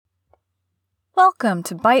Welcome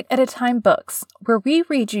to Bite at a Time Books, where we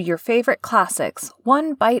read you your favorite classics,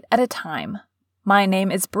 one bite at a time. My name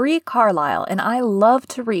is Bree Carlisle, and I love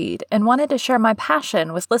to read and wanted to share my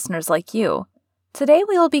passion with listeners like you. Today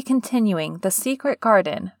we will be continuing The Secret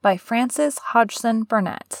Garden by Frances Hodgson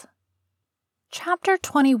Burnett. Chapter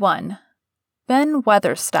 21. Ben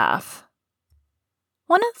Weatherstaff.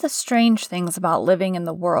 One of the strange things about living in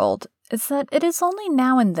the world is that it is only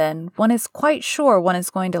now and then one is quite sure one is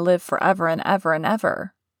going to live forever and ever and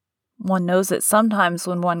ever. One knows it sometimes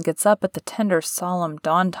when one gets up at the tender, solemn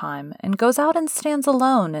dawn time and goes out and stands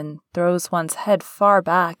alone and throws one's head far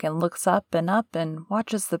back and looks up and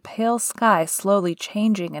watches the pale sky slowly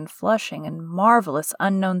changing and flushing and marvelous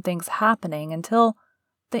unknown things happening until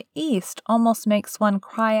the east almost makes one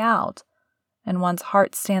cry out, and one's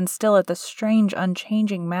heart stands still at the strange,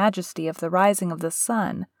 unchanging majesty of the rising of the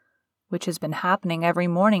sun, which has been happening every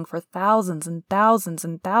morning for thousands and thousands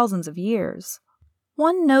and thousands of years.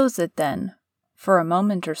 One knows it then, for a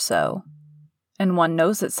moment or so, and one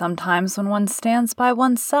knows it sometimes when one stands by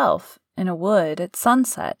oneself in a wood at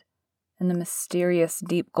sunset, and the mysterious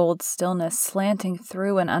deep gold stillness slanting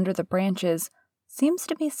through and under the branches seems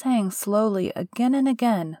to be saying slowly again and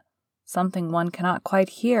again something one cannot quite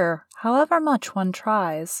hear, however much one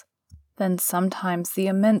tries. Then sometimes the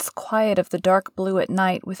immense quiet of the dark blue at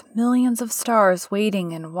night with millions of stars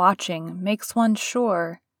waiting and watching makes one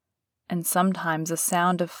sure, and sometimes a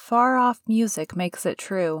sound of far-off music makes it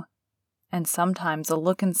true, and sometimes a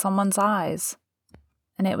look in someone's eyes.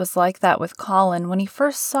 And it was like that with Colin when he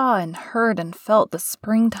first saw and heard and felt the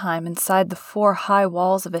springtime inside the 4 high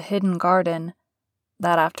walls of a hidden garden.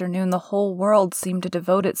 That afternoon the whole world seemed to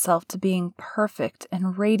devote itself to being perfect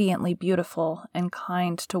and radiantly beautiful and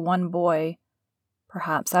kind to one boy.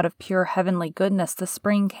 Perhaps out of pure heavenly goodness the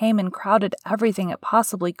spring came and crowded everything it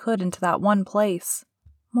possibly could into that one place.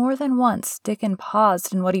 More than once Dickon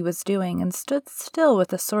paused in what he was doing and stood still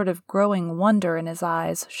with a sort of growing wonder in his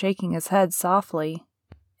eyes, shaking his head softly.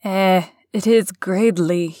 It is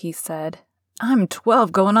gradely," he said. "I'm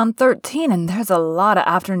 12 going on 13, and there's a lot of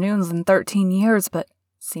afternoons in 13 years, but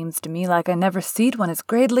seems to me like I never seed one as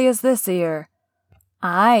gradely as this 'ere."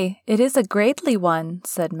 "Aye, it is a gradely one,"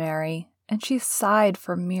 said Mary, and she sighed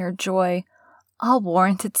for mere joy. "I'll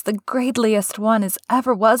warrant it's the gradeliest one as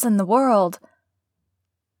ever was in the world."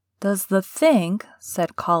 "Does the think,"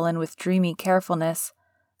 said Colin with dreamy carefulness,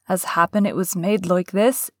 "as happen it was made like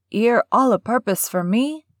this, 'ere all a purpose for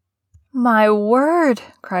me?" "My word,"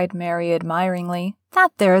 cried Mary admiringly,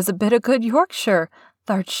 "that there is a bit of good Yorkshire.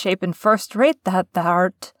 Thou'rt shapen first rate, that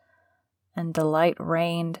thou'rt." And delight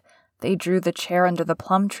reigned. They drew the chair under the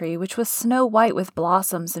plum tree, which was snow white with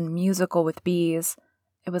blossoms and musical with bees.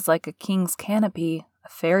 It was like a king's canopy, a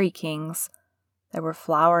fairy king's. There were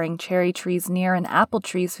flowering cherry trees near and apple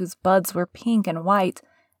trees whose buds were pink and white,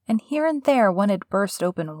 and here and there one had burst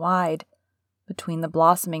open wide. Between the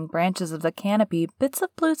blossoming branches of the canopy, bits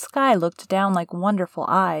of blue sky looked down like wonderful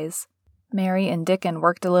eyes. Mary and Dickon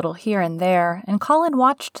worked a little here and there, and Colin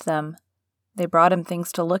watched them. They brought him things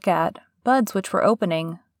to look at, buds which were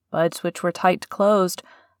opening, buds which were tight closed,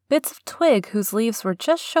 bits of twig whose leaves were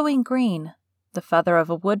just showing green, the feather of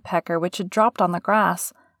a woodpecker which had dropped on the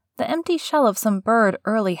grass, the empty shell of some bird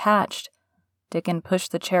early hatched. Dickon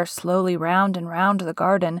pushed the chair slowly round and round the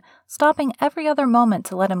garden, stopping every other moment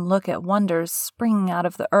to let him look at wonders springing out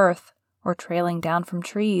of the earth or trailing down from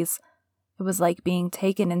trees. It was like being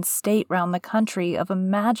taken in state round the country of a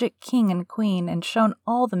magic king and queen and shown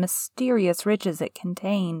all the mysterious riches it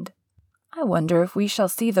contained. "I wonder if we shall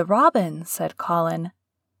see the robin," said Colin.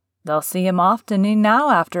 "They'll see him often enow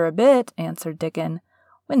after a bit," answered Dickon.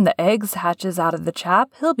 "When the eggs hatches out of the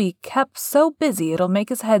chap, he'll be kept so busy it'll make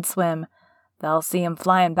his head swim. They'll see him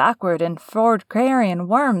flying backward and forward carrying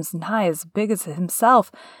worms nigh as big as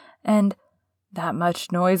himself, and that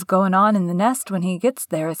much noise going on in the nest when he gets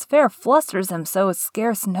there as fair flusters him so as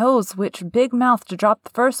scarce knows which big mouth to drop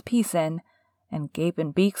the first piece in, and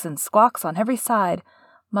gaping beaks and squawks on every side.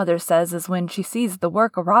 Mother says as when she sees the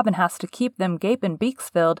work a robin has to keep them gaping beaks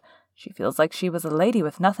filled, she feels like she was a lady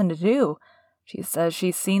with nothing to do. She says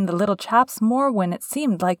she's seen the little chaps more when it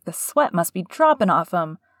seemed like the sweat must be dropping off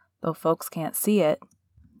 'em, though folks can't see it."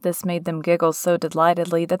 This made them giggle so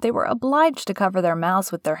delightedly that they were obliged to cover their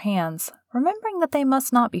mouths with their hands, remembering that they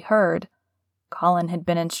must not be heard. Colin had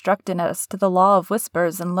been instructed as to the law of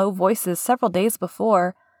whispers and low voices several days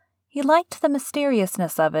before. He liked the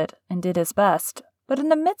mysteriousness of it, and did his best, but in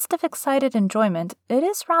the midst of excited enjoyment it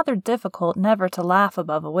is rather difficult never to laugh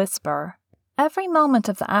above a whisper. Every moment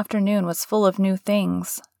of the afternoon was full of new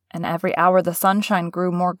things, and every hour the sunshine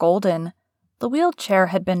grew more golden. The wheeled chair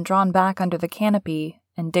had been drawn back under the canopy,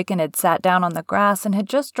 and Dickon had sat down on the grass and had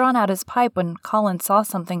just drawn out his pipe when Colin saw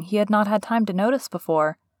something he had not had time to notice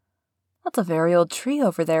before. "That's a very old tree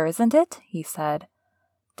over there, isn't it?" he said.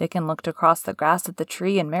 Dickon looked across the grass at the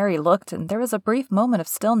tree, and Mary looked, and there was a brief moment of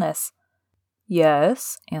stillness.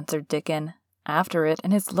 "Yes," answered Dickon. After it,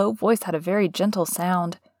 and his low voice had a very gentle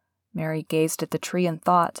sound. Mary gazed at the tree and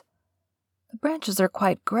thought. "The branches are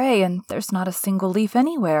quite gray, and there's not a single leaf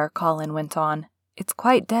anywhere," Colin went on. "It's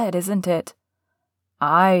quite dead, isn't it?"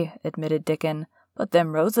 "Aye," admitted Dickon, "but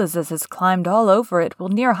them roses as has climbed all over it will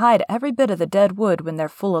near hide every bit of the dead wood when they're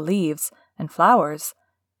full of leaves and flowers.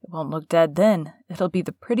 It won't look dead then. It'll be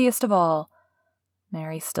the prettiest of all."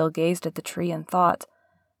 Mary still gazed at the tree and thought.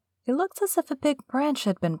 "It looks as if a big branch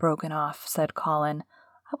had been broken off," said Colin.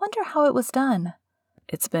 "I wonder how it was done."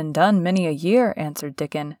 "It's been done many a year," answered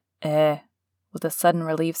Dickon. With a sudden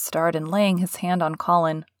relieved start and laying his hand on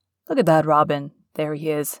Colin. "Look at that robin. There he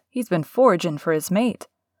is. He's been foraging for his mate."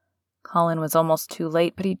 Colin was almost too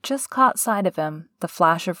late, but he just caught sight of him, the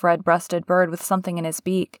flash of red-breasted bird with something in his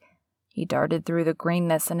beak. He darted through the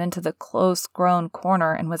greenness and into the close-grown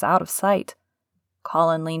corner and was out of sight.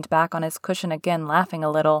 Colin leaned back on his cushion again, laughing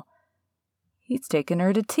a little. "He's taken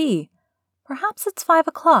her to tea. Perhaps it's 5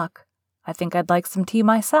 o'clock. I think I'd like some tea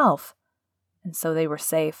myself." And so they were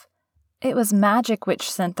safe. "It was magic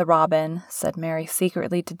which sent the robin," said Mary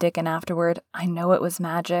secretly to Dickon afterward. "I know it was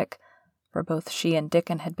magic." For both she and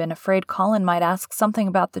Dickon had been afraid Colin might ask something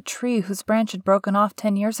about the tree whose branch had broken off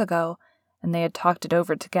 10 years ago, and they had talked it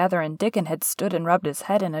over together, and Dickon had stood and rubbed his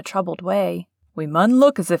head in a troubled way. "We mun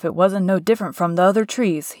look as if it wasn't no different from the other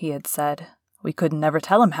trees," he had said. "We couldn't never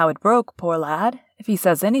tell him how it broke, poor lad. If he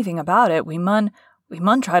says anything about it, we mun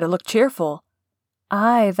try to look cheerful."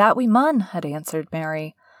 "Aye, that we mun," had answered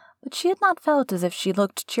Mary. But she had not felt as if she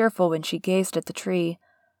looked cheerful when she gazed at the tree.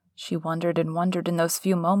 She wondered and wondered in those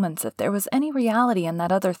few moments if there was any reality in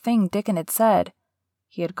that other thing Dickon had said.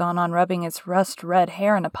 He had gone on rubbing his rust-red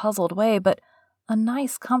hair in a puzzled way, but a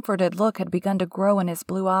nice, comforted look had begun to grow in his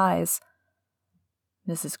blue eyes.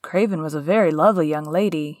 "Mrs. Craven was a very lovely young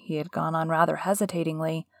lady," he had gone on rather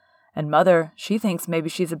hesitatingly. "And Mother, she thinks maybe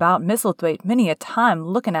she's about Misselthwaite many a time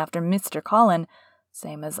looking after Mr. Colin,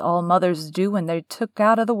 same as all mothers do when they're took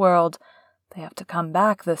out of the world. They have to come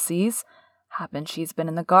back, thee sees. Happen she's been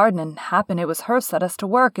in the garden, and happen it was her set us to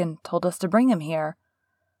work and told us to bring him here."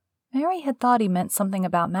 Mary had thought he meant something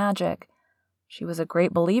about magic. She was a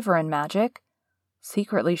great believer in magic.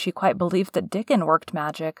 Secretly, she quite believed that Dickon worked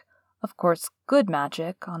magic, of course good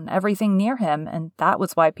magic, on everything near him, and that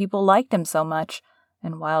was why people liked him so much,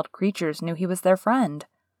 and wild creatures knew he was their friend.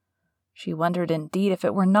 She wondered indeed if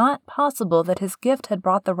it were not possible that his gift had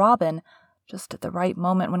brought the robin just at the right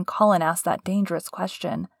moment when Colin asked that dangerous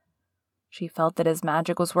question. She felt that his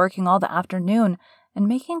magic was working all the afternoon and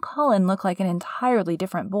making Colin look like an entirely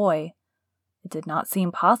different boy. It did not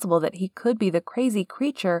seem possible that he could be the crazy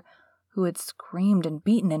creature who had screamed and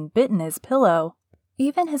beaten and bitten his pillow.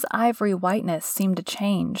 Even his ivory whiteness seemed to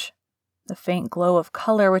change. The faint glow of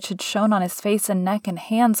color which had shone on his face and neck and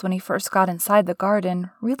hands when he first got inside the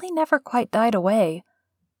garden really never quite died away.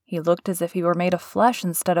 He looked as if he were made of flesh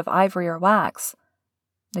instead of ivory or wax.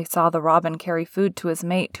 They saw the robin carry food to his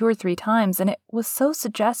mate 2 or 3 times, and it was so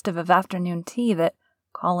suggestive of afternoon tea that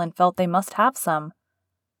Colin felt they must have some.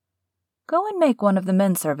 "Go and make one of the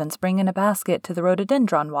men servants bring in a basket to the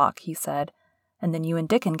rhododendron walk," he said, "and then you and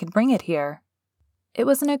Dickon can bring it here." It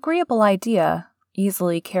was an agreeable idea,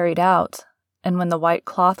 easily carried out, and when the white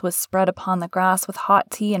cloth was spread upon the grass with hot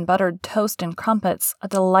tea and buttered toast and crumpets, a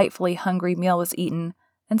delightfully hungry meal was eaten,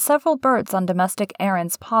 and several birds on domestic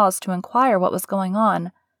errands paused to inquire what was going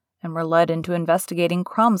on, and were led into investigating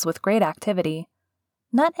crumbs with great activity.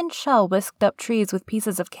 Nut and Shell whisked up trees with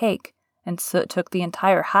pieces of cake, and Soot took the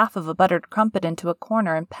entire half of a buttered crumpet into a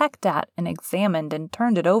corner and pecked at and examined and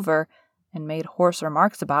turned it over, and made hoarse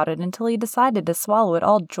remarks about it until he decided to swallow it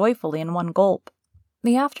all joyfully in one gulp.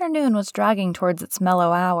 The afternoon was dragging towards its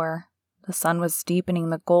mellow hour. The sun was deepening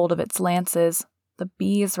the gold of its lances. The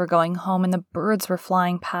bees were going home and the birds were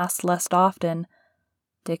flying past less often.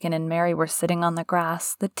 Dickon and Mary were sitting on the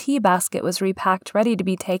grass. The tea basket was repacked, ready to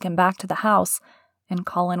be taken back to the house, and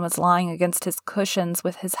Colin was lying against his cushions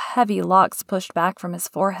with his heavy locks pushed back from his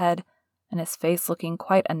forehead, and his face looking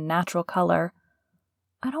quite a natural color.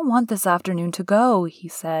 "I don't want this afternoon to go," he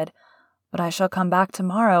said, "but I shall come back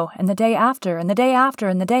tomorrow, and the day after, and the day after,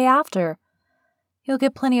 and the day after." "You'll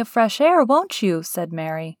get plenty of fresh air, won't you?" said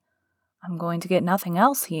Mary. "I'm going to get nothing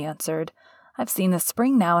else," he answered. "I've seen the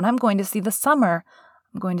spring now, and I'm going to see the summer.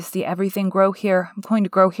 I'm going to see everything grow here. I'm going to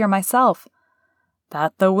grow here myself."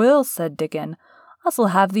 "That thou will," said Dickon. "Us'll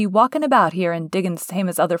have thee walking about here and digging same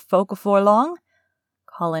as other folk afore long."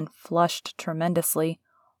 Colin flushed tremendously.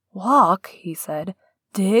 "Walk," he said.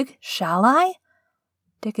 "Dig, shall I?"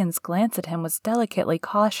 Dickon's glance at him was delicately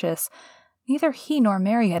cautious. Neither he nor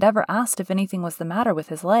Mary had ever asked if anything was the matter with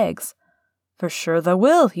his legs. "For sure tha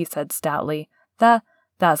will," he said stoutly.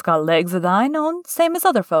 Tha's got legs of thine own, same as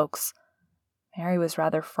other folks." Mary was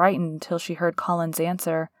rather frightened until she heard Colin's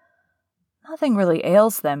answer. "Nothing really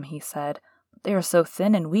ails them," he said. "But they are so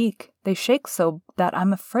thin and weak, they shake so that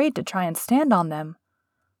I'm afraid to try and stand on them."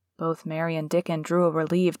 Both Mary and Dickon drew a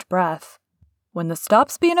relieved breath. "When thou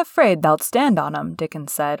stops being afraid, thou'lt stand on 'em," Dickon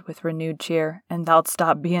said, with renewed cheer, "and thou'lt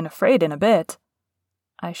stop being afraid in a bit."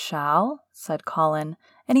 "I shall," said Colin,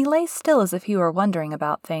 and he lay still as if he were wondering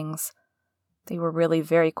about things. They were really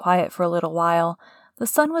very quiet for a little while. The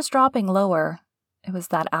sun was dropping lower. It was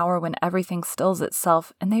that hour when everything stills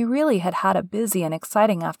itself, and they really had had a busy and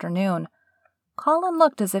exciting afternoon. Colin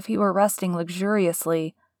looked as if he were resting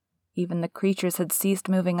luxuriously. Even the creatures had ceased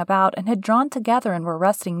moving about and had drawn together and were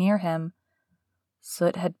resting near him.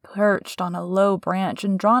 Soot had perched on a low branch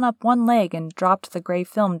and drawn up one leg and dropped the gray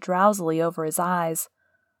film drowsily over his eyes.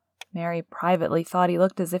 Mary privately thought he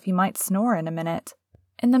looked as if he might snore in a minute.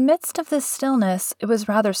 In the midst of this stillness, it was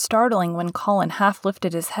rather startling when Colin half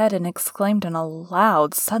lifted his head and exclaimed in a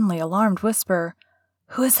loud, suddenly alarmed whisper,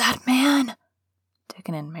 "Who is that man?"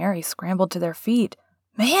 Dickon and Mary scrambled to their feet.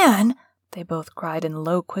 "Man!" they both cried in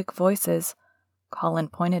low, quick voices. Colin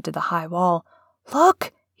pointed to the high wall.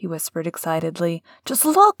 "Look!" he whispered excitedly. "Just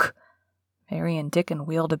look!" Mary and Dickon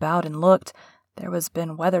wheeled about and looked. There was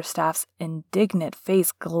Ben Weatherstaff's indignant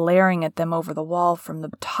face glaring at them over the wall from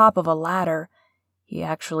the top of a ladder. He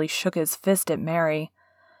actually shook his fist at Mary.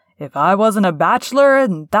 "If I wasn't a bachelor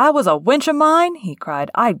and that was a wench of mine," he cried,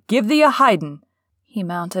 "I'd give thee a hidin'." He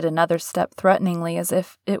mounted another step threateningly as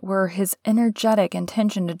if it were his energetic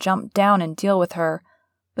intention to jump down and deal with her.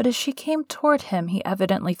 But as she came toward him, he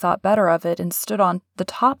evidently thought better of it and stood on the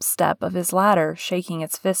top step of his ladder, shaking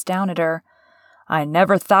its fist down at her. "I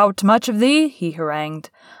never thowt much of thee," he harangued.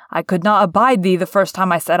 "I could not abide thee the first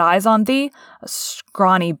time I set eyes on thee. A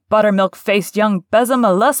scrawny, buttermilk-faced young besom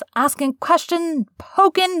allus asking question,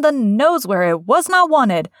 poking the nose where it was not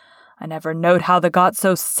wanted. I never knowed how thou got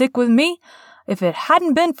so sick with me. If it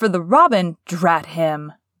hadn't been for the robin, drat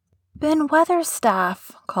him." "Ben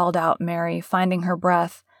Weatherstaff," called out Mary, finding her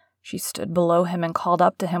breath. She stood below him and called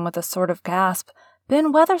up to him with a sort of gasp.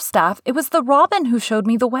 "Ben Weatherstaff, it was the robin who showed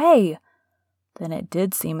me the way." Then it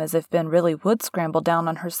did seem as if Ben really would scramble down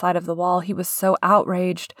on her side of the wall, he was so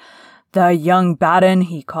outraged. "The young baden,"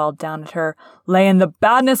 he called down at her, "layin' the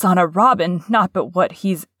badness on a robin, not but what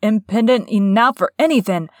he's impident enough for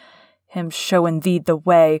anything. Him showin' thee the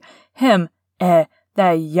way. Him,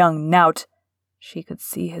 that young nowt." She could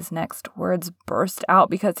see his next words burst out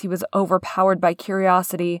because he was overpowered by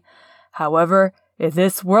curiosity. "However, i'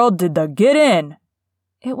 this world did thou get in?"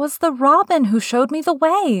 "It was the robin who showed me the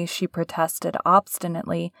way," she protested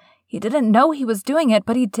obstinately. "He didn't know he was doing it,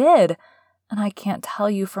 but he did. And I can't tell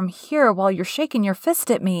you from here while you're shaking your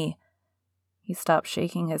fist at me." He stopped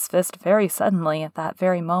shaking his fist very suddenly at that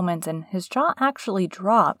very moment, and his jaw actually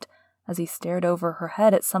dropped as he stared over her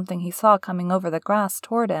head at something he saw coming over the grass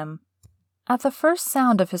toward him. At the first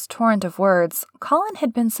sound of his torrent of words, Colin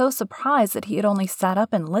had been so surprised that he had only sat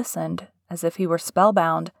up and listened, as if he were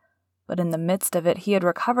spellbound. But in the midst of it he had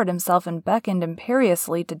recovered himself and beckoned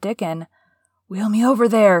imperiously to Dickon. "Wheel me over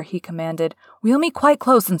there," he commanded. "Wheel me quite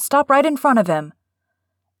close and stop right in front of him."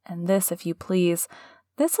 And this, if you please,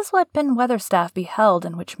 this is what Ben Weatherstaff beheld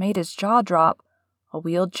and which made his jaw drop. A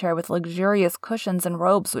wheeled chair with luxurious cushions and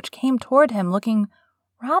robes which came toward him looking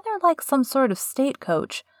rather like some sort of state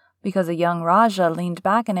coach, because a young Rajah leaned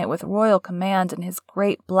back in it with royal command in his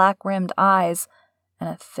great black-rimmed eyes, and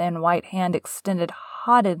a thin white hand extended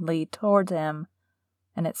haughtily toward him,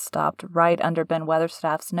 and it stopped right under Ben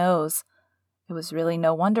Weatherstaff's nose. It was really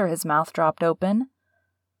no wonder his mouth dropped open.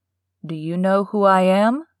 "Do you know who I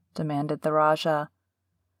am?" demanded the Rajah.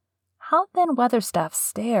 How Ben Weatherstaff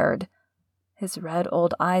stared! His red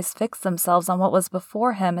old eyes fixed themselves on what was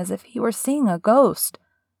before him as if he were seeing a ghost.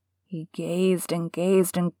 He gazed and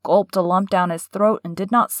gulped a lump down his throat and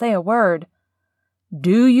did not say a word.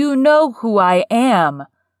 "Do you know who I am?"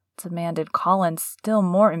 demanded Colin still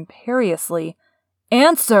more imperiously.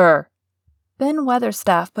 "Answer!" Ben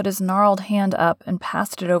Weatherstaff put his gnarled hand up and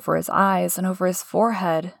passed it over his eyes and over his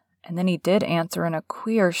forehead, and then he did answer in a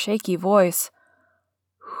queer, shaky voice.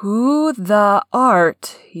 "Who thou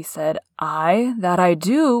art," he said. "Aye, that I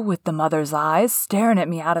do, with the mother's eyes staring at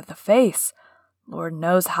me out of the face. Lord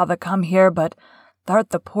knows how thou come here, but thou'rt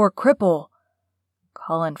the poor cripple."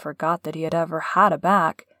 Colin forgot that he had ever had a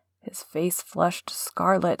back. His face flushed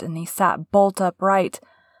scarlet, and he sat bolt upright.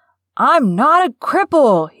 "I'm not a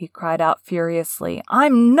cripple!" he cried out furiously.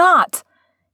 "I'm not!